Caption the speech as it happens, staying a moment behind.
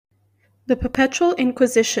The Perpetual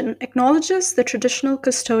Inquisition acknowledges the traditional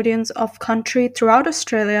custodians of country throughout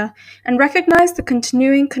Australia and recognise the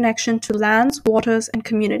continuing connection to lands, waters, and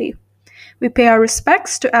community. We pay our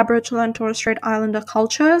respects to Aboriginal and Torres Strait Islander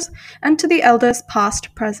cultures and to the elders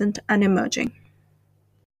past, present, and emerging.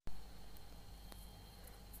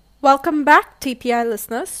 Welcome back, TPI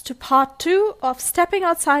listeners, to part 2 of Stepping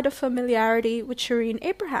Outside of Familiarity with Sherine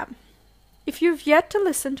Abraham. If you've yet to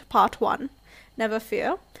listen to part 1, never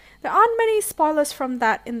fear, there aren't many spoilers from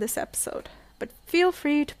that in this episode, but feel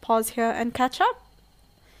free to pause here and catch up.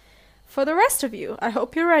 For the rest of you, I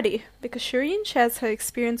hope you're ready, because Sherine shares her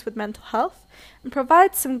experience with mental health and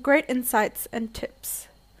provides some great insights and tips.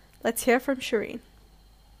 Let's hear from Sherine.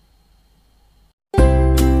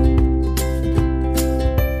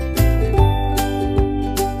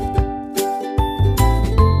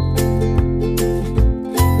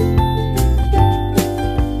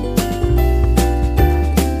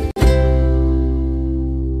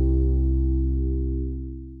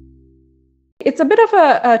 It's a bit of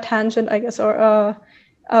a tangent, I guess, or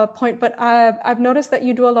a point, but I've noticed that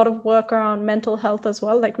you do a lot of work around mental health as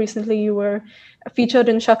well. Like recently you were featured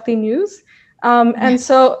in Shakti News. And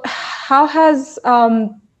so how has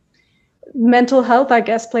mental health, I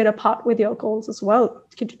guess, played a part with your goals as well?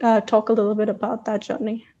 Could you talk a little bit about that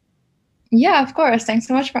journey? Yeah, of course. Thanks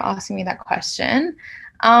so much for asking me that question.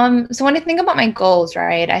 So when I think about my goals,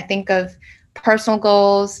 right, I think of personal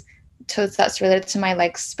goals, that's related to my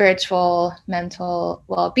like spiritual, mental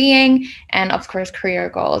well-being, and of course career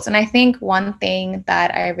goals. And I think one thing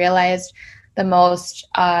that I realized the most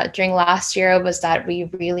during last year was that we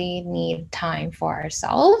really need time for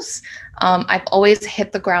ourselves. I've always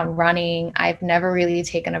hit the ground running. I've never really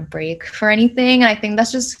taken a break for anything. And I think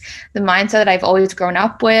that's just the mindset that I've always grown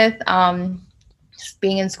up with. Just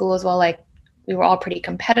being in school as well, like we were all pretty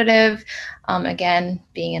competitive. Again,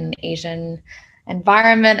 being an Asian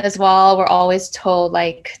environment as well, we're always told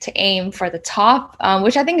like to aim for the top,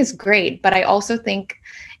 which I think is great, but I also think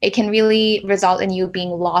it can really result in you being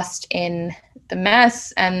lost in the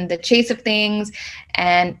mess and the chase of things,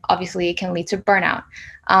 and obviously it can lead to burnout.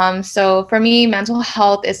 So for me, mental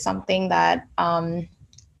health is something that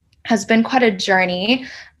has been quite a journey,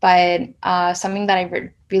 but something that I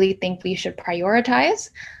really think we should prioritize.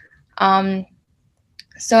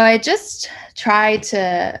 So I just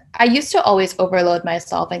I used to always overload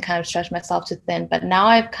myself and kind of stretch myself too thin, but now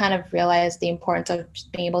I've kind of realized the importance of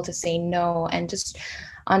being able to say no and just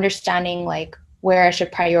understanding like where I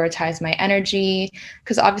should prioritize my energy.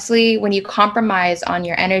 Because obviously when you compromise on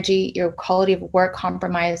your energy, your quality of work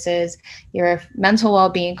compromises, your mental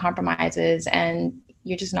well-being compromises, and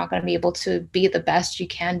you're just not going to be able to be the best you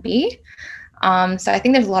can be. So I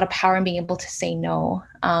think there's a lot of power in being able to say no,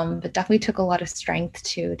 but definitely took a lot of strength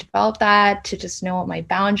to develop that, to just know what my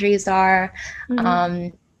boundaries are.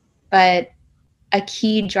 Mm-hmm. But a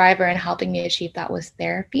key driver in helping me achieve that was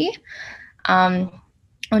therapy. I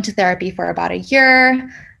went to therapy for about a year,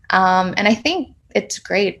 and I think it's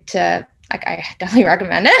great to, like, I definitely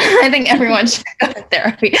recommend it. I think everyone should go to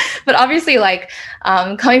therapy. But obviously, like,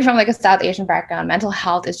 coming from like a South Asian background, mental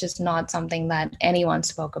health is just not something that anyone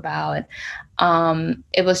spoke about.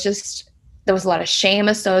 It was just, there was a lot of shame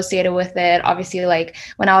associated with it. Obviously, like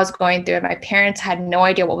when I was going through it, my parents had no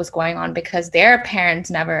idea what was going on because their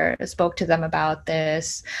parents never spoke to them about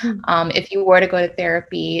this. If you were to go to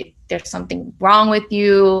therapy, there's something wrong with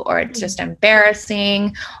you, or it's just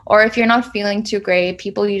embarrassing, or if you're not feeling too great,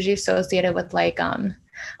 people usually associate it with like,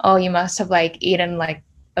 oh, you must have like eaten like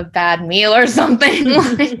a bad meal or something.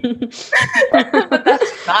 But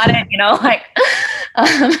that's not it, you know, like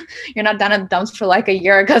you're not down in the dumps for like a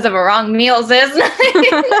year because of a wrong meal, sis. I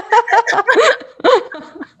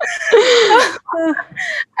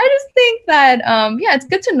just think that yeah, it's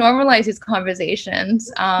good to normalize these conversations,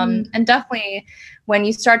 and definitely when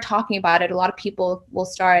you start talking about it, a lot of people will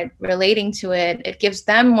start relating to it. It gives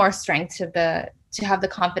them more strength to have the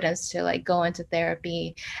confidence to like go into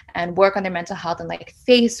therapy and work on their mental health and like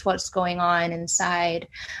face what's going on inside.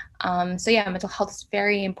 So yeah, mental health is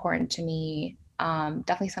very important to me.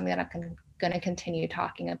 Definitely something that I'm going to continue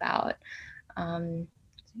talking about.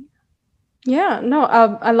 Yeah, no,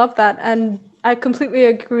 I love that. And I completely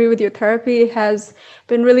agree with you. Therapy has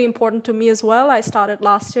been really important to me as well. I started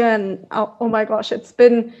last year and oh my gosh, it's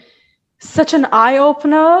been such an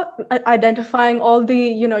eye-opener, identifying all the,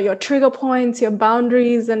 you know, your trigger points, your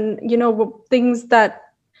boundaries, and, you know, things that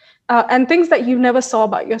and things that you never saw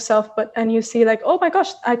about yourself, and you see like, oh my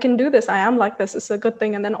gosh, I can do this. I am like this. It's a good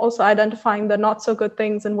thing. And then also identifying the not so good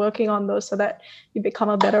things and working on those so that you become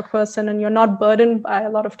a better person and you're not burdened by a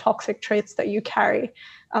lot of toxic traits that you carry.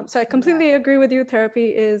 So I completely agree with you.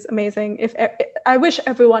 Therapy is amazing. I wish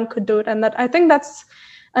everyone could do it. And that I think that's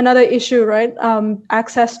another issue, right?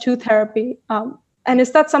 Access to therapy. And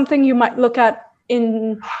is that something you might look at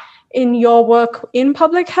in your work in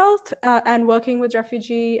public health and working with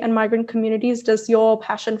refugee and migrant communities? Does your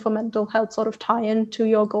passion for mental health sort of tie into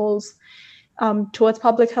your goals towards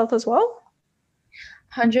public health as well?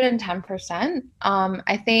 110%.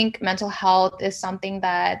 I think mental health is something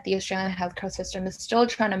that the Australian healthcare system is still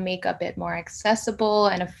trying to make a bit more accessible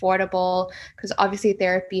and affordable, because obviously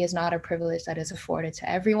therapy is not a privilege that is afforded to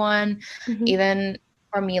everyone. Mm-hmm. Even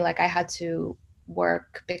for me, like I had to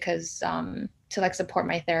work because to like support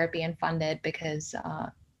my therapy and fund it because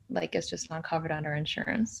like it's just not covered under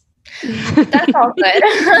insurance. That's all good.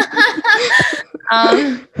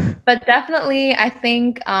 But definitely I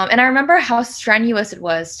think and I remember how strenuous it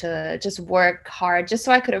was to just work hard just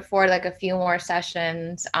so I could afford like a few more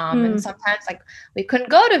sessions, and sometimes like we couldn't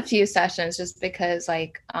go to a few sessions just because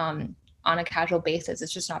like on a casual basis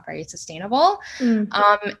it's just not very sustainable.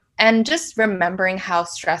 And just remembering how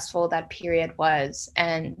stressful that period was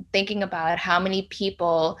and thinking about how many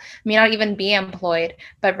people may not even be employed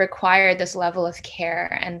but require this level of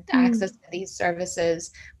care and access to these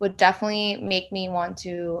services would definitely make me want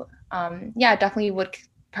to definitely would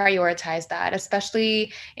prioritize that,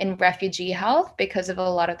 especially in refugee health, because of a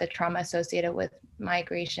lot of the trauma associated with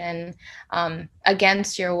migration,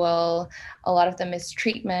 against your will, a lot of the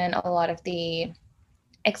mistreatment, a lot of the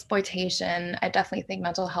exploitation. I definitely think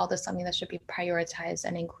mental health is something that should be prioritized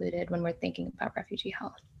and included when we're thinking about refugee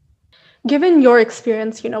health. Given your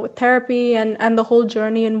experience, with therapy and the whole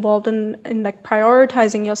journey involved in like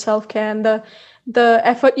prioritizing your self-care and the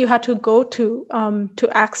effort you had to go to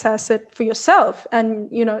access it for yourself,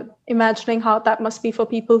 and imagining how that must be for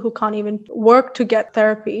people who can't even work to get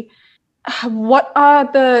therapy, what are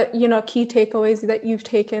the key takeaways that you've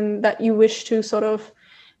taken that you wish to sort of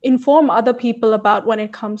inform other people about when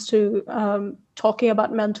it comes to talking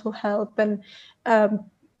about mental health and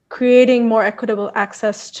creating more equitable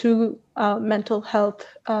access to mental health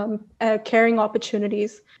caring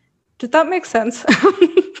opportunities? Does that make sense?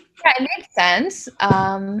 Yeah, it makes sense.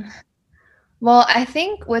 Well, I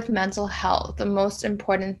think with mental health, the most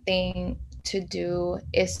important thing to do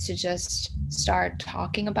is to just start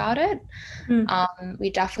talking about it. We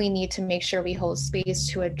definitely need to make sure we hold space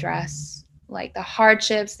to address like the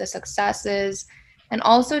hardships, the successes, and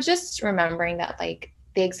also just remembering that like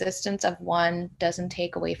the existence of one doesn't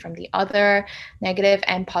take away from the other. Negative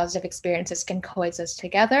and positive experiences can coexist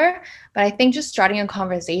together. But I think just starting a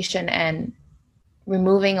conversation and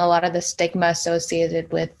removing a lot of the stigma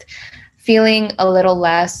associated with feeling a little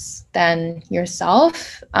less than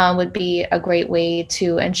yourself would be a great way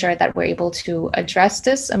to ensure that we're able to address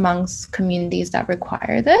this amongst communities that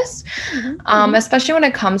require this, especially when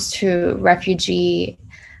it comes to refugee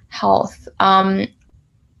health.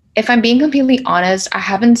 If I'm being completely honest, I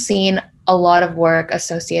haven't seen a lot of work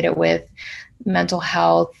associated with mental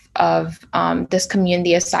health of this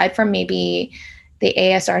community aside from maybe the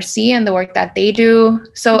ASRC and the work that they do.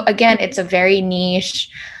 So again, it's a very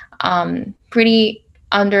niche, pretty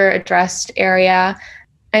under-addressed area.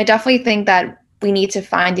 I definitely think that we need to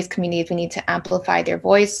find these communities, we need to amplify their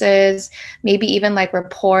voices, maybe even like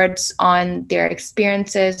reports on their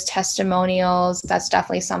experiences, testimonials. That's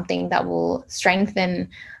definitely something that will strengthen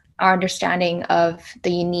our understanding of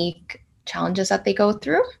the unique challenges that they go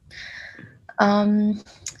through.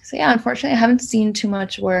 So yeah, unfortunately, I haven't seen too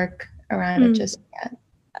much work around it just yet.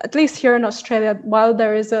 At least here in Australia, while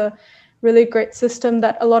there is a really great system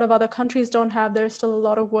that a lot of other countries don't have, there's still a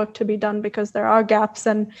lot of work to be done because there are gaps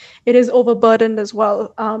and it is overburdened as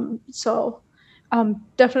well. So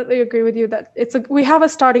definitely agree with you that we have a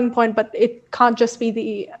starting point, but it can't just be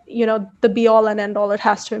the be all and end all. It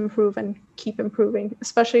has to improve and keep improving,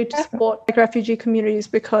 especially to support like refugee communities,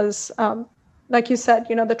 because like you said,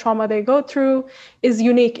 the trauma they go through is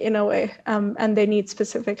unique in a way, and they need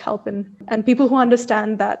specific help and people who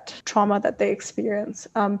understand that trauma that they experience.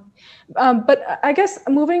 But I guess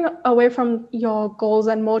moving away from your goals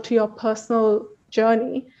and more to your personal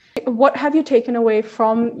journey, what have you taken away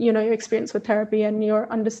from your experience with therapy and your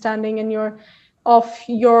understanding and of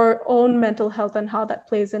your own mental health and how that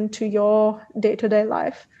plays into your day-to-day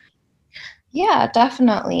life? Yeah,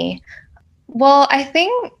 definitely. Well, I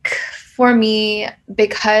think for me,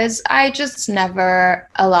 because I just never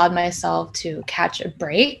allowed myself to catch a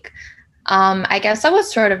break, I guess I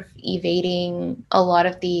was sort of evading a lot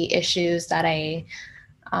of the issues that I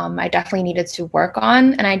definitely needed to work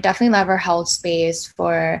on, and I definitely never held space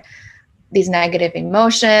for these negative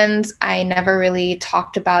emotions. I never really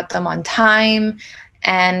talked about them on time.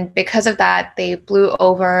 And because of that, they blew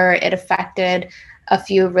over. It affected a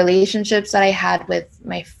few relationships that I had with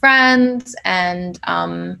my friends. And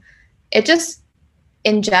it just,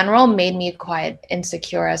 in general, made me quite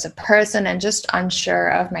insecure as a person and just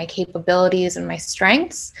unsure of my capabilities and my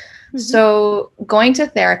strengths. So going to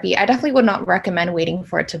therapy, I definitely would not recommend waiting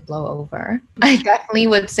for it to blow over. I definitely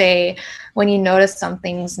would say when you notice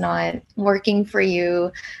something's not working for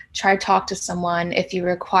you, try to talk to someone. If you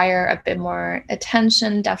require a bit more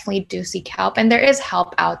attention, definitely do seek help. And there is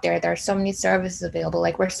help out there. There are so many services available.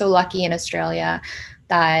 Like, we're so lucky in Australia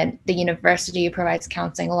that the university provides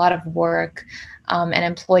counseling, a lot of work. And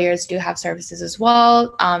employers do have services as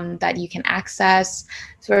well that you can access.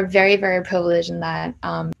 So we're very, very privileged in that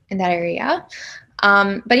area.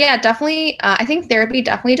 But yeah, definitely, I think therapy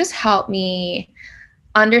definitely just helped me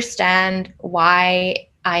understand why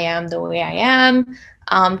I am the way I am.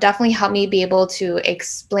 Definitely helped me be able to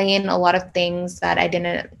explain a lot of things that I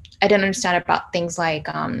didn't understand about things like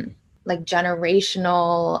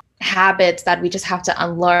generational habits that we just have to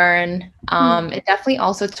unlearn. It definitely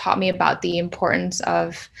also taught me about the importance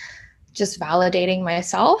of just validating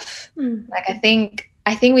myself. Like,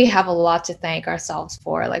 I think we have a lot to thank ourselves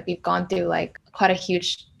for. Like, we've gone through like quite a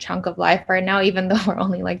huge chunk of life right now, even though we're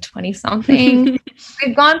only like 20 something.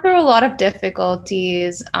 We've gone through a lot of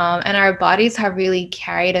difficulties, and our bodies have really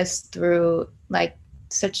carried us through like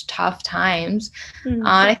such tough times.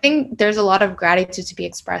 I think there's a lot of gratitude to be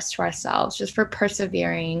expressed to ourselves just for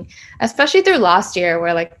persevering, especially through last year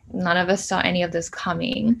where like none of us saw any of this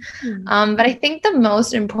coming. But I think the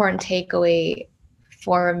most important takeaway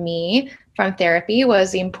for me from therapy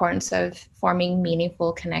was the importance of forming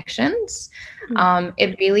meaningful connections.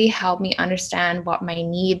 It really helped me understand what my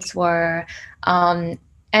needs were.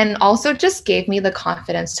 And also just gave me the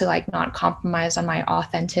confidence to like not compromise on my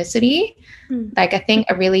authenticity. Like, I think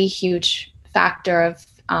a really huge factor of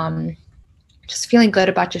just feeling good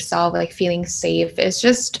about yourself, like feeling safe, is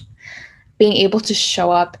just being able to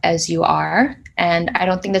show up as you are. And I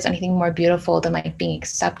don't think there's anything more beautiful than like being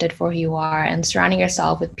accepted for who you are and surrounding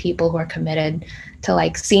yourself with people who are committed to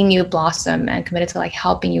like seeing you blossom and committed to like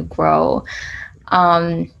helping you grow.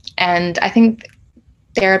 And I think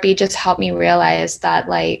therapy just helped me realize that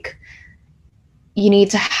like you need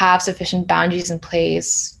to have sufficient boundaries in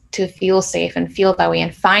place to feel safe and feel that way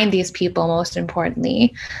and find these people, most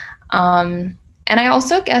importantly. And I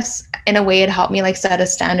also guess in a way it helped me like set a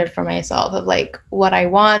standard for myself of like what I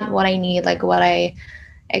want, what I need, like what I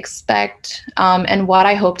expect, and what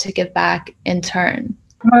I hope to give back in turn.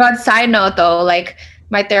 Oh my God, side note though, like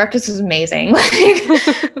my therapist is amazing. Like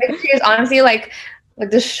she is honestly like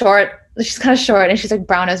this short, she's kind of short and she's like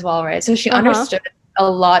brown as well, right? So she understood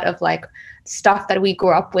a lot of like stuff that we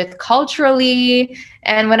grew up with culturally.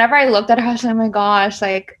 And whenever I looked at her, I was like, oh my gosh,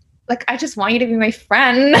 like I just want you to be my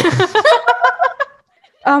friend.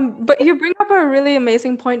 But you bring up a really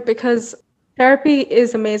amazing point, because therapy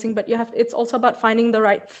is amazing, but it's also about finding the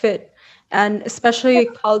right fit, and especially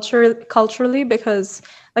culturally, because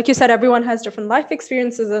like you said, everyone has different life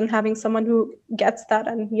experiences, and having someone who gets that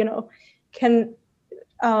and can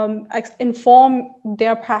inform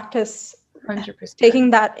their practice 100%. Taking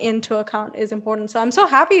that into account is important. So I'm so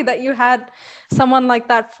happy that you had someone like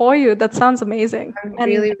that for you. That sounds amazing. I'm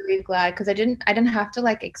really, really glad, because I didn't have to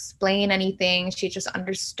like explain anything. She just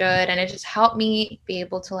understood, and it just helped me be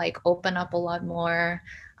able to like open up a lot more,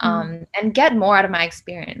 and get more out of my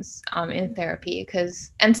experience in therapy.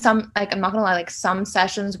 And some, like, I'm not gonna lie, like some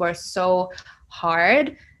sessions were so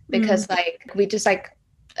hard because like we just like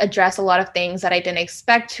address a lot of things that I didn't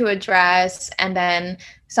expect to address. And then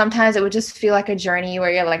sometimes it would just feel like a journey where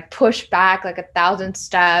you're like pushed back like 1,000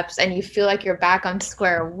 steps and you feel like you're back on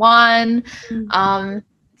square one.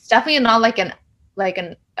 It's definitely not like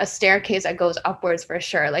a staircase that goes upwards for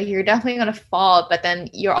sure. Like, you're definitely going to fall, but then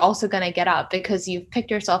you're also going to get up because you've picked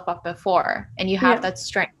yourself up before and you have that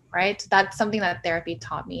strength, right? So that's something that therapy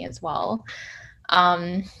taught me as well.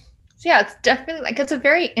 So yeah, it's definitely like, it's a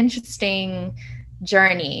very interesting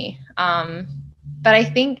journey. But I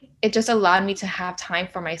think it just allowed me to have time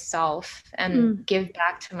for myself and give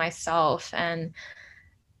back to myself and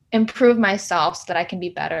improve myself so that I can be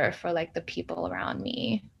better for like the people around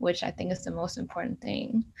me, which I think is the most important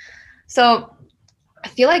thing. So I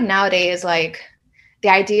feel like nowadays, like the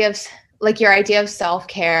idea of like your idea of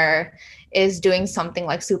self-care is doing something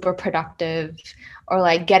like super productive or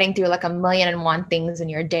like getting through like a million and one things in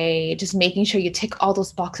your day, just making sure you tick all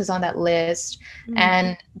those boxes on that list.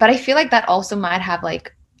 But I feel like that also might have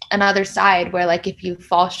like another side where like if you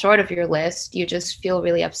fall short of your list, you just feel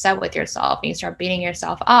really upset with yourself and you start beating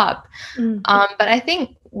yourself up. But I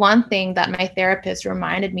think one thing that my therapist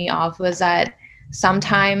reminded me of was that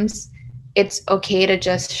sometimes it's okay to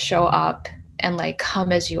just show up and like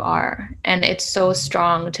come as you are. And it's so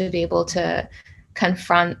strong to be able to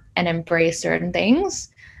confront and embrace certain things.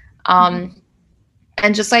 And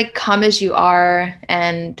just like come as you are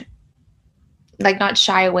and like not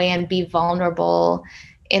shy away and be vulnerable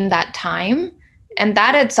in that time. And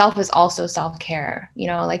that itself is also self-care. You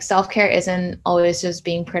know, like self-care isn't always just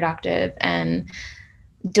being productive and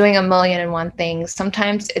doing a million and one things.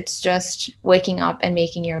 Sometimes it's just waking up and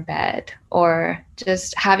making your bed, or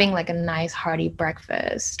just having like a nice hearty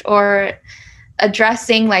breakfast, or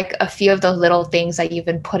addressing like a few of the little things that you've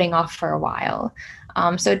been putting off for a while.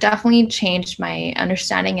 So it definitely changed my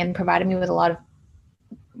understanding and provided me with a lot of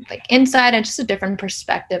like insight and just a different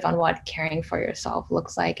perspective on what caring for yourself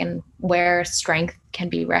looks like and where strength can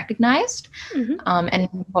be recognized,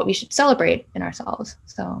 and what we should celebrate in ourselves.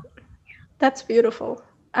 So that's beautiful.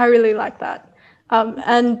 I really like that.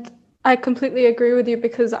 And I completely agree with you,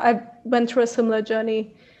 because I went through a similar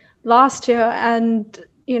journey last year, and,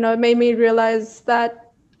 you know, it made me realize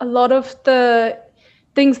that a lot of the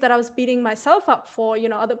things that I was beating myself up for, you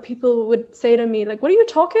know, other people would say to me, like, what are you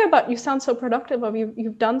talking about? You sound so productive, or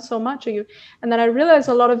you've done so much, or you, and then I realized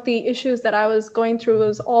a lot of the issues that I was going through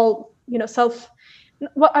was all, you know,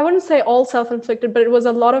 well, I wouldn't say all self-inflicted, but it was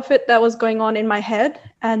a lot of it that was going on in my head.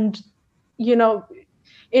 And, you know,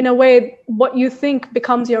 in a way, what you think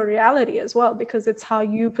becomes your reality as well, because it's how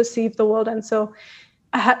you perceive the world. And so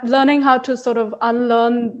learning how to sort of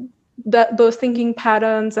unlearn those thinking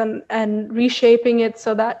patterns and reshaping it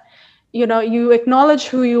so that, you know, you acknowledge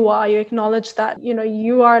who you are, you acknowledge that, you know,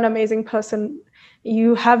 you are an amazing person,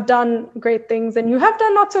 you have done great things, and you have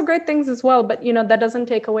done not so great things as well, but, you know, that doesn't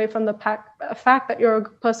take away from the fact that you're a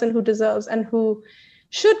person who deserves and who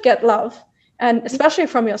should get love, and especially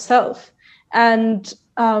from yourself. And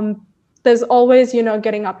there's always, you know,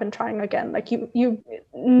 getting up and trying again, like you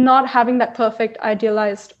not having that perfect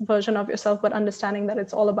idealized version of yourself, but understanding that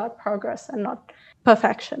it's all about progress and not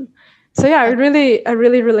perfection. So yeah, I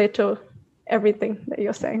really relate to everything that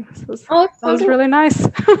you're saying. So that was really nice.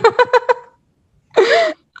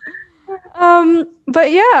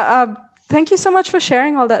 But yeah, thank you so much for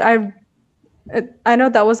sharing all that. I know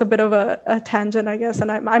that was a bit of a tangent, I guess,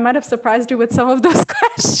 and I might have surprised you with some of those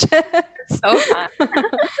questions. So fun.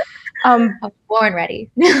 I'm born ready.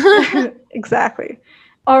 Exactly.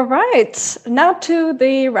 All right. Now to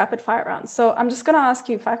the rapid fire round. So I'm just going to ask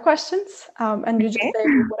you 5 questions, and you just say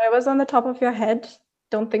whatever's on the top of your head.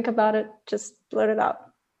 Don't think about it. Just blurt it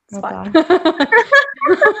out. It's fine.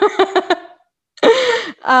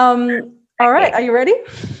 All right. Are you ready?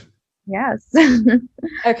 Yes.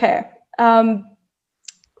 Okay.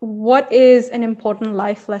 What is an important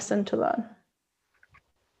life lesson to learn?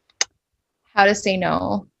 How to say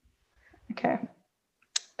no.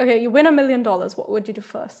 Okay, you win $1 million. What would you do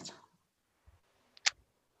first?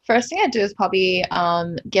 First thing I'd do is probably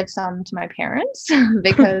give some to my parents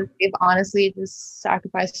because they've honestly just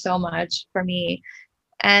sacrificed so much for me.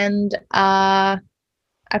 And I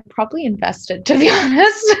probably invested, to be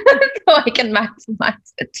honest, so I can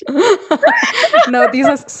maximize it. No, these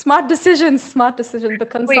are smart decisions. Smart decisions. The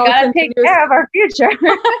consultant. We gotta take care of our future.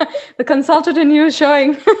 The consultant in you is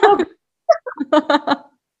showing.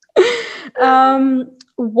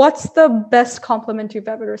 What's the best compliment you've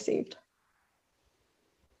ever received?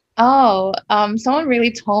 Oh, someone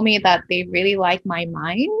really told me that they really like my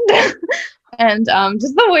mind. And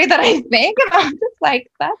just the way that I think, and I'm just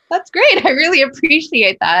like, that's great. I really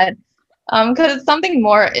appreciate that. Because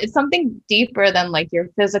it's something deeper than like your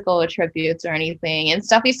physical attributes or anything. It's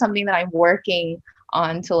definitely something that I'm working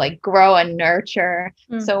on to like grow and nurture.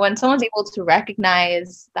 So when someone's able to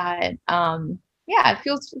recognize that, yeah, it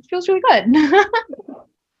feels really good.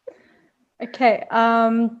 Okay.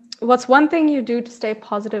 What's one thing you do to stay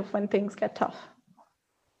positive when things get tough?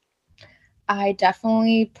 I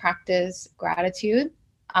definitely practice gratitude.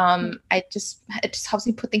 It just helps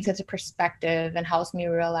me put things into perspective and helps me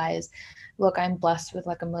realize, look, I'm blessed with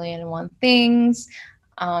like 1,000,001 things.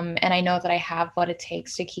 And I know that I have what it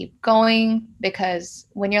takes to keep going, because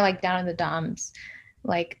when you're like down in the dumps,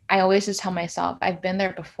 like I always just tell myself, I've been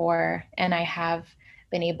there before and I have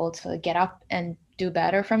been able to get up and do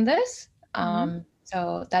better from this.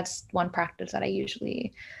 So that's one practice that I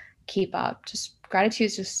usually keep up. Just gratitude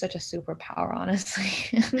is just such a superpower, honestly.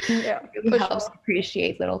 Yeah, it really helps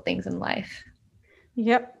appreciate little things in life.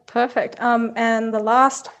 Yep, perfect. And the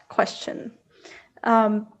last question.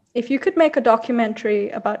 If you could make a documentary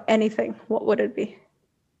about anything, what would it be?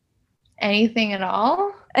 Anything at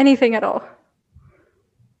all? Anything at all.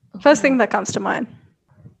 First thing that comes to mind.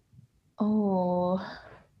 Oh.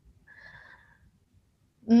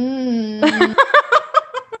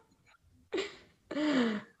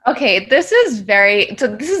 Okay, this is literally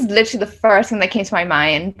the first thing that came to my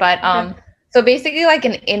mind. But so basically, like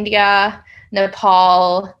in India,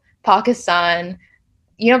 Nepal, Pakistan,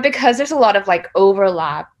 because there's a lot of like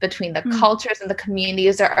overlap between the cultures and the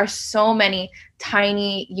communities, there are so many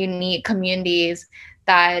tiny, unique communities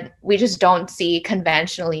that we just don't see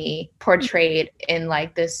conventionally portrayed in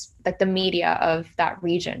like the media of that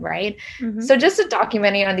region, right? So just a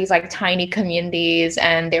documentary on these like tiny communities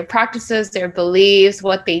and their practices, their beliefs,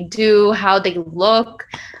 what they do, how they look,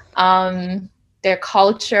 their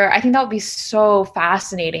culture. I think that would be so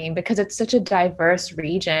fascinating because it's such a diverse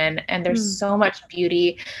region and there's so much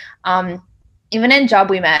beauty. Even in Job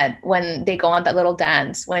We Met, when they go on that little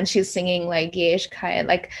dance, when she's singing like Yesh Kai,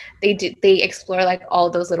 like they explore like all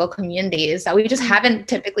those little communities that we just haven't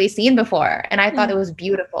typically seen before. And I thought it was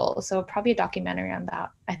beautiful. So probably a documentary on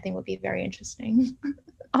that, I think, would be very interesting.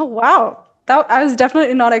 Oh, wow. I was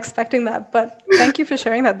definitely not expecting that, but thank you for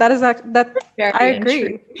sharing that. I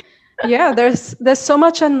agree. Yeah, there's so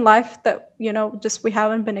much in life that, just we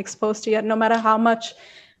haven't been exposed to yet, no matter how much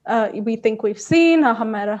we think we've seen, no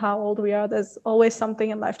matter how old we are, there's always something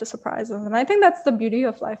in life to surprise us. And I think that's the beauty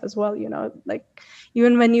of life as well, like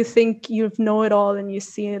even when you think you know it all and you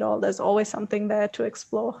see it all, there's always something there to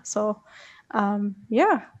explore. So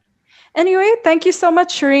yeah. Anyway, thank you so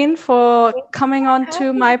much, Sherine, for coming on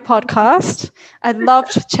to my podcast. I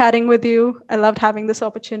loved chatting with you. I loved having this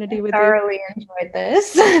opportunity with you. I thoroughly enjoyed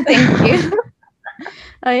this. Thank you.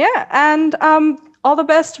 Yeah, and all the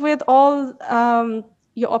best with all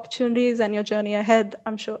your opportunities and your journey ahead.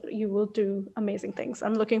 I'm sure you will do amazing things.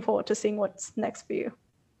 I'm looking forward to seeing what's next for you.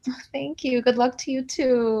 Thank you. Good luck to you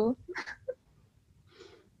too.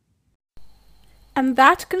 And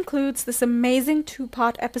that concludes this amazing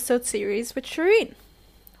 2-part episode series with Sherine.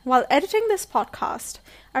 While editing this podcast,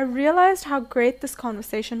 I realized how great this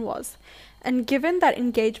conversation was, and given that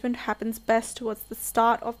engagement happens best towards the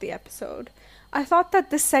start of the episode, I thought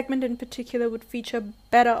that this segment in particular would feature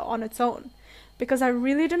better on its own, because I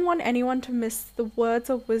really didn't want anyone to miss the words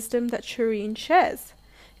of wisdom that Sherine shares,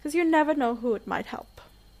 because you never know who it might help.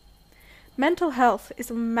 Mental health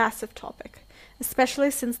is a massive topic,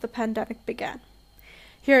 especially since the pandemic began.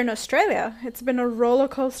 Here in Australia, it's been a roller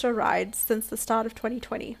coaster ride since the start of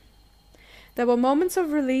 2020. There were moments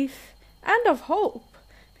of relief and of hope,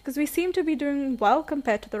 because we seem to be doing well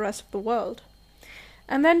compared to the rest of the world.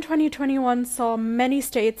 And then 2021 saw many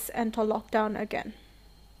states enter lockdown again.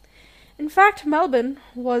 In fact, Melbourne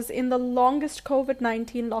was in the longest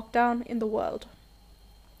COVID-19 lockdown in the world.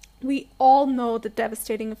 We all know the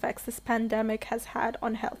devastating effects this pandemic has had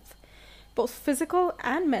on health, both physical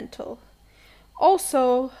and mental.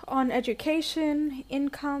 Also on education,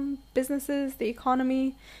 income, businesses, the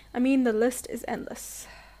economy. I mean, the list is endless.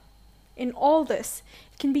 In all this,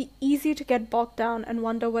 it can be easy to get bogged down and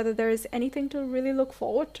wonder whether there is anything to really look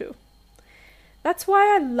forward to. That's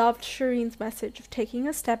why I loved Sherine's message of taking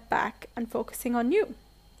a step back and focusing on you.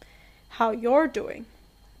 How you're doing.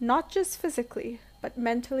 Not just physically, but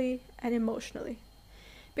mentally and emotionally.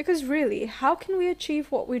 Because really, how can we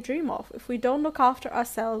achieve what we dream of if we don't look after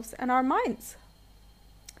ourselves and our minds?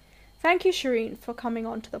 Thank you, Sherine, for coming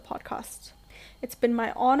on to the podcast. It's been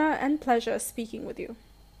my honor and pleasure speaking with you.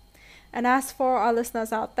 And as for our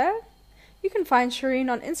listeners out there, you can find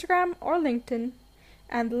Sherine on Instagram or LinkedIn,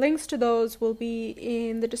 and links to those will be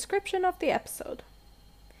in the description of the episode.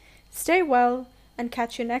 Stay well, and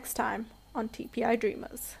catch you next time on TPI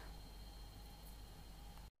Dreamers.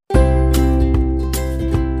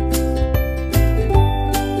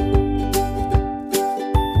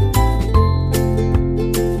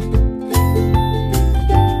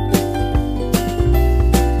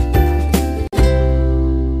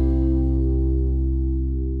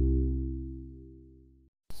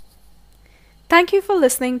 Thank you for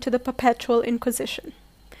listening to The Perpetual Inquisition.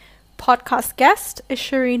 Podcast guest is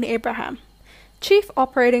Sherine Abraham. Chief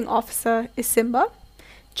Operating Officer is Simba.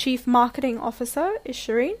 Chief Marketing Officer is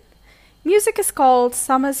Sherine. Music is called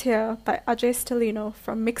Summer's Here by Ajay Stelino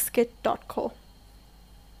from mixkit.co.